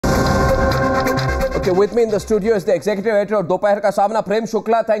Okay, with me in the studio is the executive editor of Dopahar Ka Saamna, Prem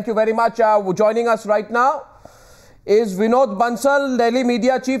Shukla. Thank you very much. Joining us right now is Vinod Bansal, Delhi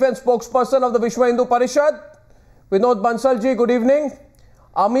Media Chief and Spokesperson of the Vishwa Hindu Parishad. Vinod Bansal ji, good evening.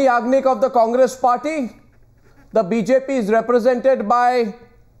 Amee Yagnik of the Congress Party. The BJP is represented by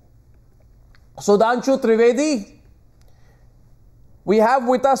Sudhanshu Trivedi. We have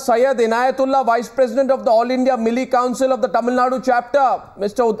with us Syed Inayatullah, Vice President of the All India Milli Council of the Tamil Nadu Chapter.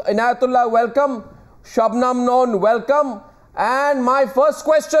 Mr. Inayatullah, welcome. Shabnam Lone, welcome. And my first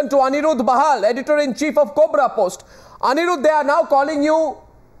question to Aniruddha Bahal, Editor-in-Chief of Cobra Post. Aniruddha, they are now calling you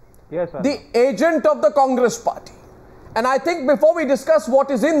the agent of the Congress Party. And I think before we discuss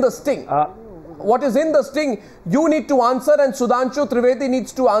what is in the sting, you need to answer, and Sudhanshu Trivedi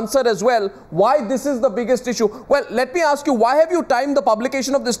needs to answer as well, why this is the biggest issue. Well, let me ask you, why have you timed the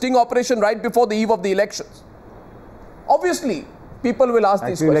publication of the sting operation right before the eve of the elections? Obviously, people will ask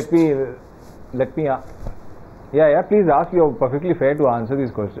these questions. Please ask. You're perfectly fair to answer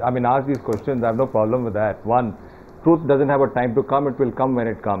these questions. Ask these questions. I have no problem with that. One, truth doesn't have a time to come. It will come when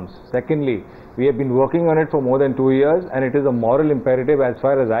it comes. Secondly, we have been working on it for more than 2 years, and it is a moral imperative, as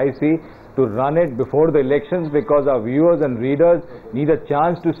far as I see, to run it before the elections, because our viewers and readers need a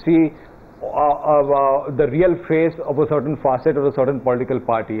chance to see the real face of a certain facet of a certain political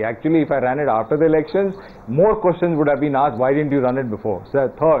party. Actually, if I ran it after the elections, more questions would have been asked, why didn't you run it before? So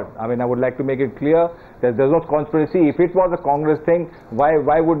third, I would like to make it clear that there's no conspiracy. If it was a Congress thing,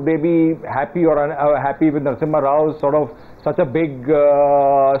 why would they be happy or unhappy with Narasimha Rao's sort of such a big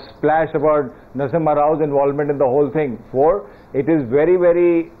splash about Narasimha Rao's involvement in the whole thing? Four, it is very,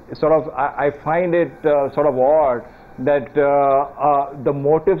 very sort of, I find it sort of odd that the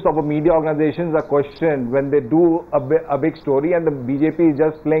motives of a media organizations are questioned when they do a big story, and the BJP is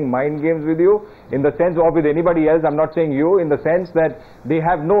just playing mind games with you, in the sense, or with anybody else, I'm not saying you, in the sense that they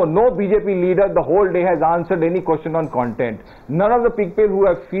have no BJP leader the whole day has answered any question on content. None of the people who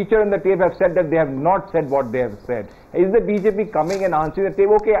have featured in the tape have said that they have not said what they have said. Is the BJP coming and answering the tape?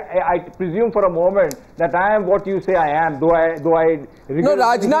 Okay, I presume for a moment that I am what you say I am, though I no,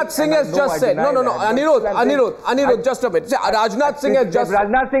 Rajnath Singh has just said, Aniruddha, just a minute. Rajnath Singh has just...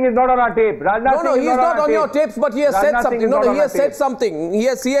 Rajnath Singh is not on our tape. No, he's not on your tapes, but he has said something. No, he has said something.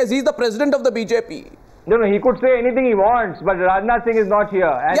 He's the president of the BJP. No, he could say anything he wants, but Rajnath Singh is not here.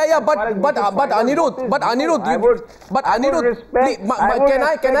 And but Aniruddha,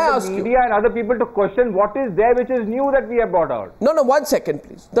 can I ask you? Media and other people to question what is there which is new that we have brought out. No, 1 second,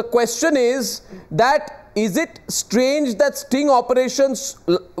 please. The question is that, is it strange that sting operations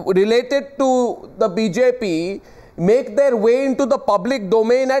related to the BJP make their way into the public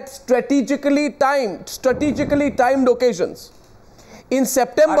domain at strategically timed occasions? In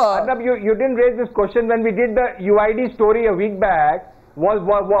September... Arnab, you didn't raise this question when we did the UID story a week back. Who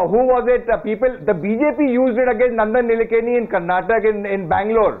was it? The BJP used it against Nandan Nilekani in Karnataka, in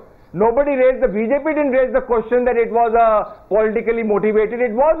Bangalore. Nobody raised, the BJP didn't raise the question that it was politically motivated.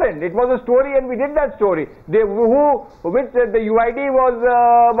 It wasn't. It was a story, and we did that story. The UID was,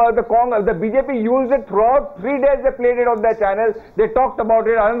 the BJP used it throughout 3 days. They played it on their channel. They talked about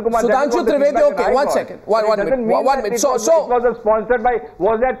it. Sudhanshu Trivedi, okay, 1 second. One minute.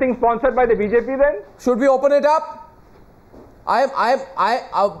 Was that thing sponsored by the BJP then? Should we open it up?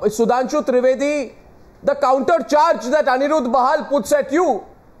 Sudhanshu Trivedi, the counter charge that Aniruddha Bahal puts at you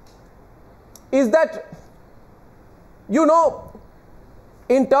is that,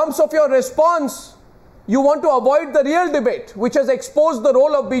 in terms of your response, you want to avoid the real debate, which has exposed the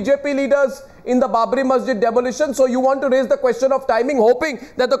role of BJP leaders in the Babri Masjid demolition. So you want to raise the question of timing, hoping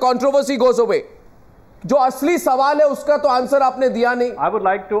that the controversy goes away. जो असली सवाल है उसका तो answer आपने दिया नहीं. I would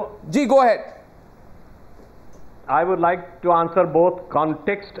like to... ji, go ahead. I would like to answer both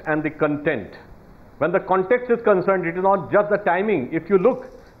context and the content. When the context is concerned, it is not just the timing. If you look,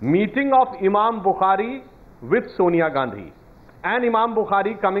 meeting of Imam Bukhari with Sonia Gandhi, and Imam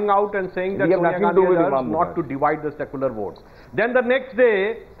Bukhari coming out and saying that Sonia Gandhi urged not to divide the secular votes. Then the next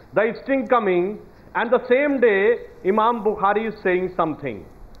day, the sting coming, and the same day, Imam Bukhari is saying something.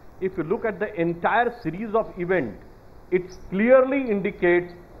 If you look at the entire series of events, it clearly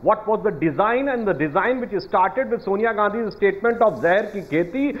indicates what was the design, and the design which started with Sonia Gandhi's statement of Zahir ki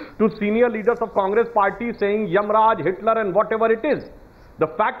kheti to senior leaders of Congress party saying Yamraj, Hitler and whatever it is. The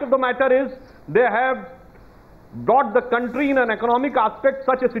fact of the matter is, they have brought the country in an economic aspect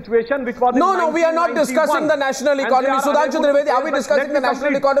such a situation which was... No, we are not discussing the national economy. Sudhanshu Trivedi, are we discussing the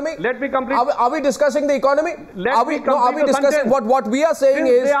national economy? Let me complete. Are we discussing the economy? Are we discussing what we are saying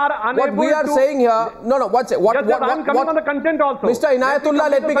is... What we are saying here... No, one second. I'm coming on the content also. Mr. Inayatullah,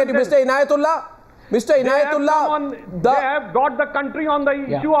 let me get you. Mr. Inayatullah, Mr. Inayatullah, they have got the country on the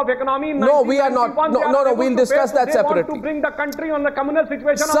issue of economy. No, we are not. No, we'll discuss that separately. They want to bring the country on the communal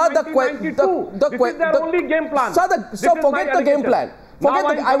situation Sir, of 1992. This is their only game plan. Sir, forget the game plan. By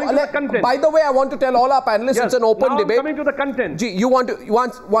the way, I want to tell all our panelists, yes, it's an open debate. Coming to the content. Gee, you want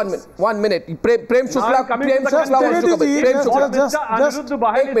 1 minute. Prem Shukla wants to come in. Aniruddha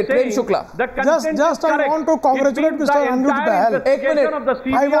Bahal is saying just I want to congratulate Mr. Aniruddha Bahal.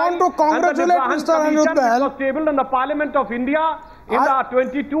 I want to congratulate Mr. Aniruddha Bahal. It was tabled in the Parliament of India. In the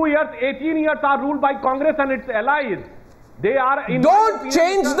 22 years, 18 years are ruled by Congress and its allies. They are in don't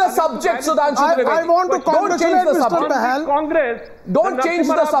change the subject, Sudhanshu Trivedi. I want to congratulate Mr. Bahal. Congress, don't change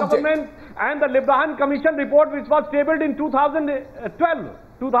the subject. And the Librahn Commission report, which was tabled in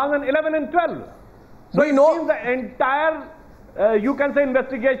 2011 and 12. So we know the entire, you can say,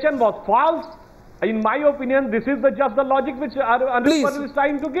 investigation was false. In my opinion, this is just the logic which Arnab is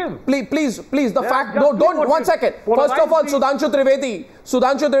trying to give. Please, the fact, don't, 1 second. First of all, Sudhanshu Trivedi,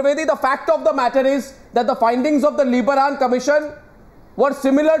 the fact of the matter is that the findings of the Librahn Commission were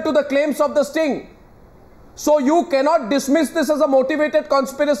similar to the claims of the Sting. So you cannot dismiss this as a motivated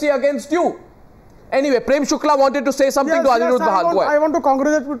conspiracy against you. Anyway, Prem Shukla wanted to say something to Aniruddha Bahal. I want to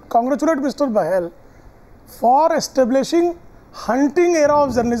congratulate Mr. Bahal for establishing hunting era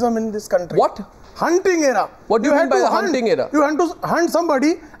of journalism in this country. What? Hunting era. What do you mean by the hunting era? You had to hunt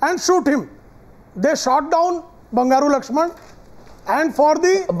somebody and shoot him. They shot down Bangaru Lakshman, and for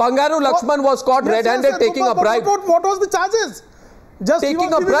the... Bangaru Lakshman was caught red-handed taking a bribe. What was the charges? Just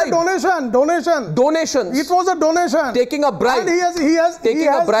taking a bribe. Donation. It was a donation. Taking a bribe. And he has taking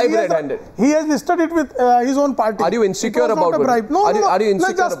a bribe red-handed. He has listed it with his own party. Are you insecure about it? No, are you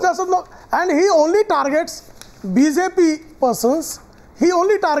insecure about it? And he only targets BJP persons. He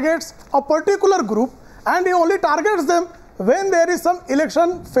only targets a particular group, and he only targets them when there is some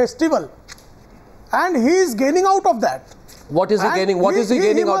election festival. And he is gaining out of that. What is he gaining? What is he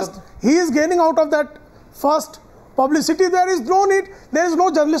gaining out of? He is gaining out of that first publicity. There is no need, there is no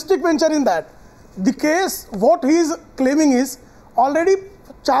journalistic venture in that. The case, what he is claiming is already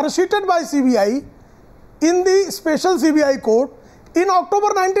charge sheeted by CBI in the special CBI court in October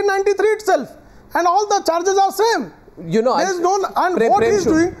 1993 itself. And all the charges are same. You know, there is no, and what he is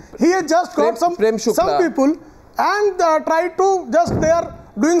doing, he has just got some people and tried to just, they are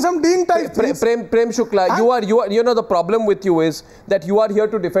doing some Dean type things. Prem Shukla, you know, the problem with you is that you are here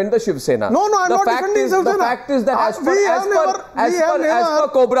to defend the Shiv Sena. No, I'm not defending Shiv Sena. The fact is that as per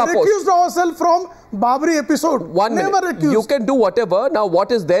Cobra Post, accused ourselves from Babri episode. Never accused. You can do whatever. Now, what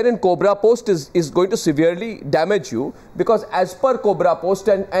is there in Cobra Post is going to severely damage you, because as per Cobra Post,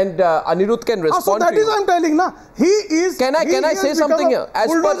 and Anirudh can respond so that to you. Is I'm telling na. He is. Can I say something here? As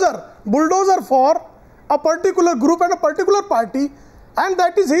bulldozer for a particular group and a particular party, and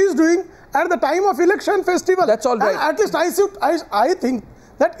that is he is doing at the time of election festival. That's all right. And at least I think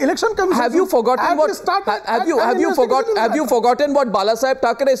that election commission. Have you forgotten what? Have you forgotten what Balasaheb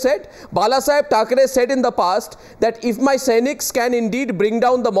Thackeray said? Balasaheb Thackeray said in the past that if my Sainiks can indeed bring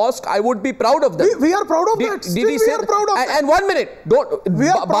down the mosque, I would be proud of them. We are proud of that. Did he say? And 1 minute,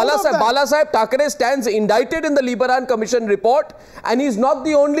 Balasaheb Thackeray stands indicted in the Librahn Commission report, and he is not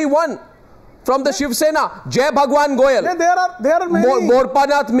the only one. From the Shiv Sena, Jai Bhagwan Goyal. Yeah, there are many.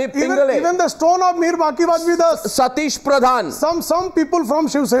 Morpanath Pingale. Even the stone of Mir Baki was with us. Satish Pradhan. Some people from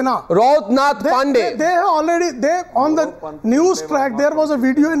Shiv Sena. Rajnath Pandey. They have already, on the news track, there was a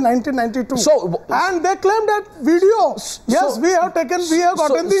video in 1992. And they claimed that video. Yes, we have gotten the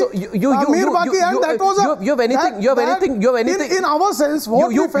Mir Baki, and that was a... You have anything. In our sense,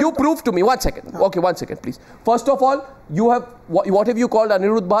 you prove to me. 1 second. Okay, 1 second, please. First of all, you have, what have you called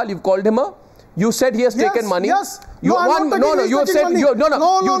Aniruddha Bahal? You've called him a... You said he has taken money. Yes. You have said he's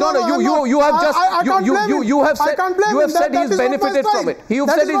benefited from it. You've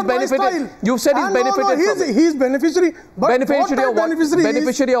said he's benefited. You've said he's benefited from it. He's beneficiary.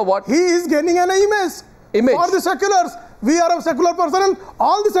 Beneficiary of what? He is gaining an image for the seculars. We are a secular person, and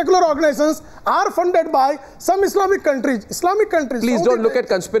all the secular organizations are funded by some Islamic countries. Please don't look at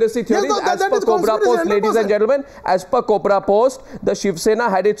conspiracy theories. As per Cobra Post, ladies and gentlemen, as per Cobra Post, the Shiv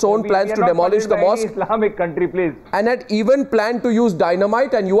Sena had its own plans to demolish the mosque. Islamic country, please. And had even planned to use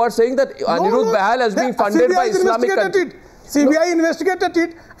dynamite, and you are saying that Aniruddha Bahal has been funded by Islamic countries. CBI investigated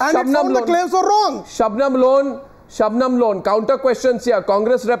it, and it found the claims were wrong. Shabnam Lone, counter questions here.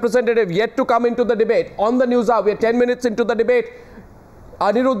 Congress representative yet to come into the debate. On the Newshour, we are 10 minutes into the debate.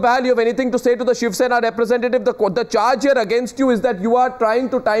 Aniruddha Bahal, you have anything to say to the Shiv Sena representative? The charge here against you is that you are trying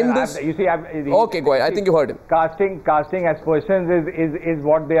to time this. You see, okay, go ahead. I think you heard him. Casting aspersions is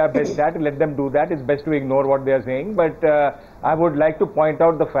what they are best at. Let them do that. It's best to ignore what they are saying. But I would like to point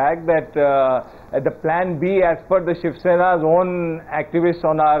out the fact that the plan B, as per the Shiv Sena's own activists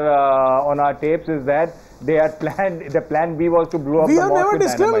on our tapes, is that they had planned. The plan B was to blow up the mosque. We have never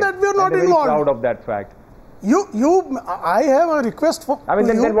disclaimed that we are not involved. Proud of that fact. I have a request for I mean,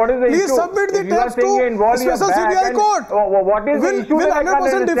 then what is the please issue? Submit the tapes to special CBI court. What is the issue? Will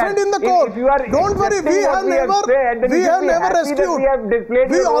 100% defend in the court. Don't worry, we have never rescued.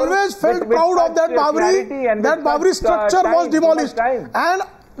 We always felt proud of that Babri. That Babri structure was demolished. And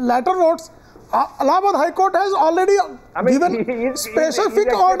later votes, Allahabad High Court has already given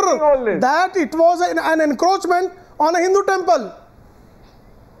specific order that it was an encroachment on a Hindu temple.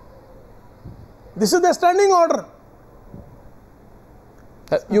 This is the standing order.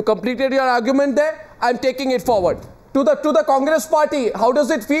 You completed your argument there. I'm taking it forward. To the Congress party, how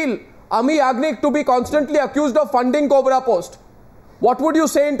does it feel, Amee Yagnik, to be constantly accused of funding Cobra Post? What would you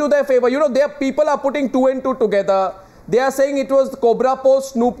say into their favor? You know, their people are putting two and two together. They are saying it was Cobra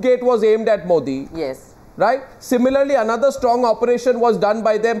Post, Snoopgate was aimed at Modi. Yes. Right? Similarly, another strong operation was done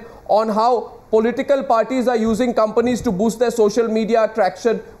by them on how political parties are using companies to boost their social media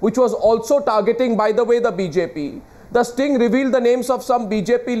traction, which was also targeting, by the way, the BJP. The sting revealed the names of some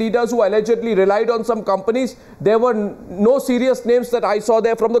BJP leaders who allegedly relied on some companies. There were no serious names that I saw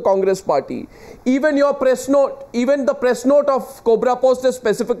there from the Congress party. Even your press note, even the press note of Cobra Post has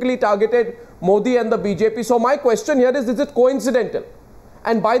specifically targeted Modi and the BJP. So my question here is it coincidental?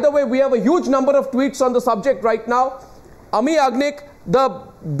 And by the way, we have a huge number of tweets on the subject right now. Amee Yagnik, the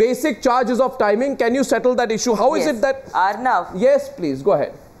basic charge is of timing. Can you settle that issue? How is it that... Arnab. Yes, please, go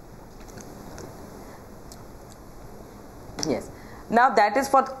ahead. Yes. Now that is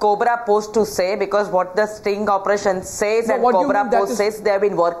for Cobra Post to say, because what the sting operation says and Cobra Post says, they have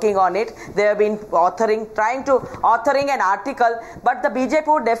been working on it. They have been trying to authoring an article, but the BJP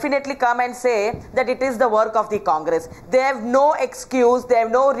would definitely come and say that it is the work of the Congress. They have no excuse, they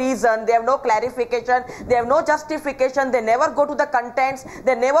have no reason, they have no clarification, they have no justification, they never go to the contents,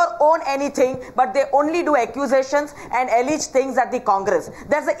 they never own anything, but they only do accusations and allege things at the Congress.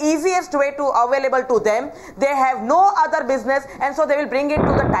 That's the easiest way available to them. They have no other business, and so they will bring it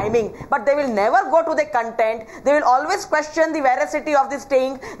to the timing, but they will never go to the content. They will always question the veracity of the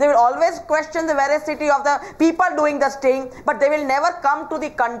sting. They will always question the veracity of the people doing the sting, but they will never come to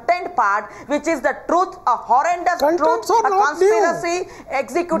the content part, which is the truth, a horrendous truth, a conspiracy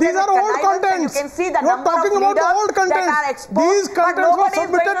executed. These are old contents. You can see the number of leaders that are exposed. These contents were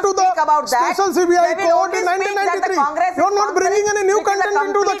submitted to the special CBI court in 1993. You are not bringing any new content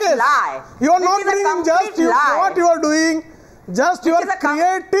into the case. You are not bringing just what you are doing. Just you are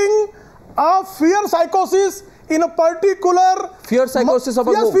creating a fear psychosis in a particular... Fear psychosis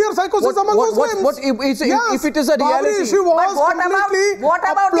among Yes, fear psychosis among Muslims. If it is a reality... But what about the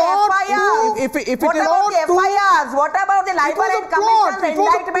FIRs? What about the FIRs? What about the Library Commission, the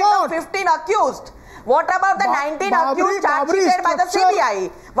indictment of 15 accused? What about the 19 accused charged by the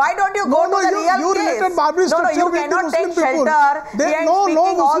CBI? Why don't you go to the real case? You cannot take shelter behind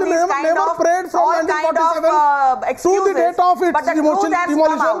speaking all these kind of excuses. But the truth has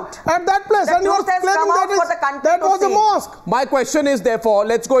come out. At that place, and you are claiming that was a mosque. My question is therefore,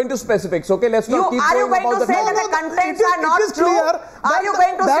 let's go into specifics, okay? Let's not keep going about the... Are you going to say that the contents are not true? Are you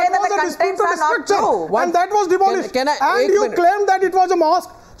going to say that the contents are not true? And that was demolished. And you claimed that it was a mosque.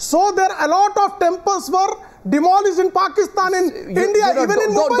 So there a lot of temples were demolished in Pakistan, in India, even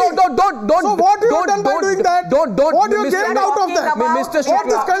in Mumbai. So what you have done by doing that? What you gained out of that? Mr. Shukla, what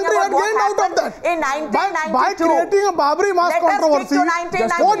this country had gained out of that? In 1992. By creating a Babri Masjid controversy,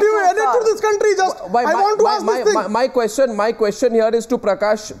 what do you added to this country? I want to ask this thing. My question here is to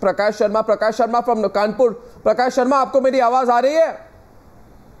Prakash Sharma. Prakash Sharma from Kanpur. Prakash Sharma, आपको मेरी आवाज आ रही है?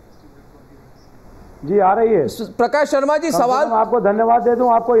 जी आ रही है। प्रकाश शर्मा जी, सवाल आपको धन्यवाद दे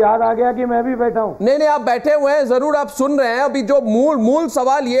दूं, आपको याद आ गया कि मैं भी बैठा हूं। नहीं, आप बैठे हुए हैं, जरूर आप सुन रहे हैं। अभी जो मूल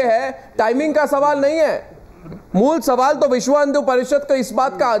सवाल ये है, टाइमिंग का सवाल नहीं है। मूल सवाल तो विश्व हिंदू परिषद को इस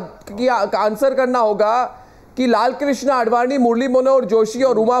बात का आंसर करना होगा कि लाल कृष्ण आडवाणी, मुरली मनोहर जोशी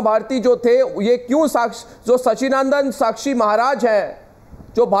और उमा भारती जो थे, ये क्यों जो सचिदानंद साक्षी महाराज है,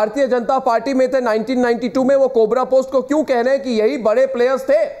 जो भारतीय जनता पार्टी में थे 1992 में, वो कोबरा पोस्ट को क्यों कह रहे हैं कि यही बड़े प्लेयर्स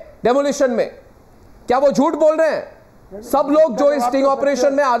थे डेमोलिशन में? क्या वो झूठ बोल रहे हैं? सब लोग जो इस स्टिंग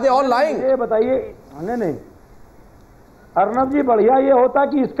ऑपरेशन में आधे और लाएंगे। ये बताइए। नहीं अर्नब जी, बढ़िया ये होता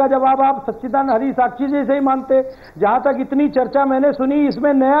कि इसका जवाब आप सच्चिदानंद हरि साक्षी जी से ही मानते। जहां तक इतनी चर्चा मैंने सुनी,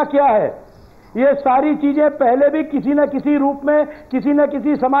 इसमें नया क्या है? ये सारी चीजें पहले भी किसी न किसी रूप में, किसी न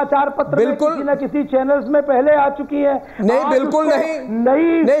किसी समाचार पत्र में, किसी न किसी चैनल्स में पहले आ चुकी है। नहीं, बिल्कुल नहीं, बिल्कुल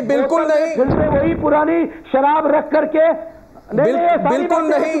नहीं। नहीं, बिल्कुल नहीं। फिर से वही पुरानी शराब रख करके बिल्कुल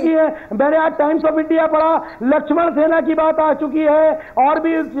नहीं। मैंने आज टाइम्स ऑफ इंडिया पढ़ा, लक्ष्मण सेना की बात आ चुकी है और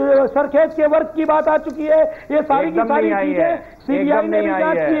भी सरखेज के वर्ग की बात आ चुकी है। ये सारी की सारी चीजें सीबीआई ने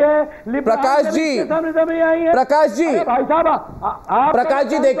जांच की है। प्रकाश जी, प्रकाश जी, भाई साहब, प्रकाश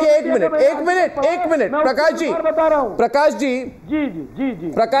जी देखिए, एक मिनट प्रकाश जी, बता रहा हूँ प्रकाश जी,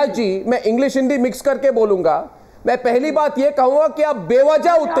 जी प्रकाश जी, मैं इंग्लिश हिंदी मिक्स करके बोलूंगा। मैं पहली बात ये कहूंगा कि आप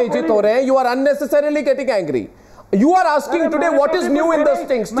बेवजह उत्तेजित हो रहे हैं। You are unnecessarily getting angry. You are asking today what is new in the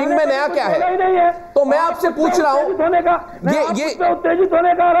sting? Sting में नया क्या है? तो मैं आपसे पूछ रहा हूँ, ये उत्तेजित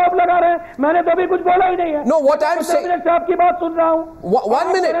होने का आरोप लगा रहे हैं। मैंने तो भी कुछ बोला ही नहीं है। No, what I'm saying, आपकी बात सुन रहा हूँ।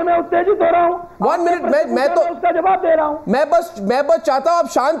 1 minute, मैं उत्तेजित हो रहा हूँ। 1 minute, मैं तो उसका जवाब दे रहा हूँ। मैं बस चाहता हूँ आप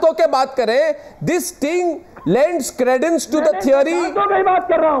शांत होकर बात करें। This sting lends credence to the theory। तो कई बात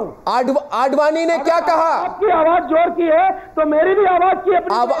कर रहा हूँ। आडवाणी ने क्या कहा? आपकी आवाज जोर की है तो मेरी भी आवाज की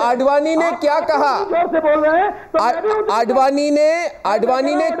अपनी। अब आडवाणी ने क्या कहा? जोर से बोल रहे हैं तो आडवाणी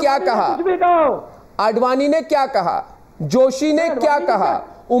ने क्या कहा? कुछ भी कहो। आडवाणी ने क्या कहा? जोशी ने क्या कहा?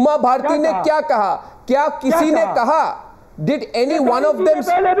 उमा भारती ने क्या कहा? क्या किसी ने कहा? Did any one of them?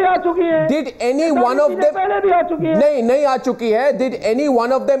 पहले भी आ चुकी है। Did any one of them? पहले भी आ चुकी है। नहीं आ चुकी है। Did any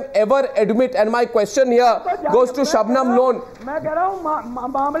one of them ever admit? And my question here goes to Shabnam Lone. मैं कह रहा हूँ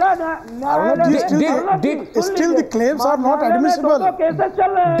मामला still the claims are not admissible. Cases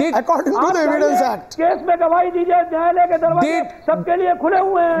चल रहे हैं according to the Evidence Act. Case में गवाही दीजिए, न्यायालय के दरवाजे सबके लिए खुले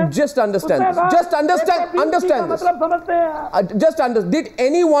हुए हैं। Just understand. मतलब समझते हैं। Just understand. Did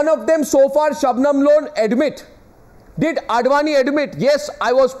any one of them so far, Shabnam Lone, admit? Did Advani admit, yes,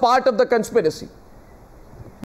 I was part of the conspiracy?